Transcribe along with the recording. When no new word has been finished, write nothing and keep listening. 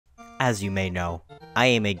As you may know, I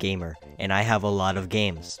am a gamer, and I have a lot of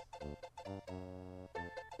games.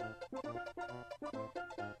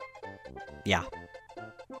 Yeah.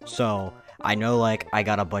 So, I know, like, I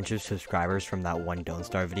got a bunch of subscribers from that one Don't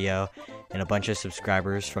Starve video, and a bunch of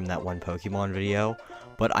subscribers from that one Pokemon video,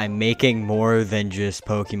 but I'm making more than just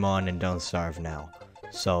Pokemon and Don't Starve now.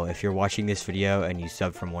 So, if you're watching this video and you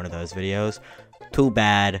sub from one of those videos, too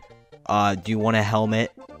bad. Do you want a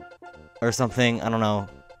helmet? Or something? I don't know.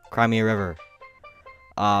 Cry me a river.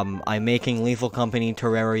 I'm making Lethal Company,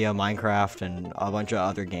 Terraria, Minecraft, and a bunch of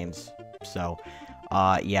other games. So,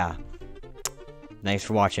 yeah. Thanks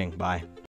for watching. Bye.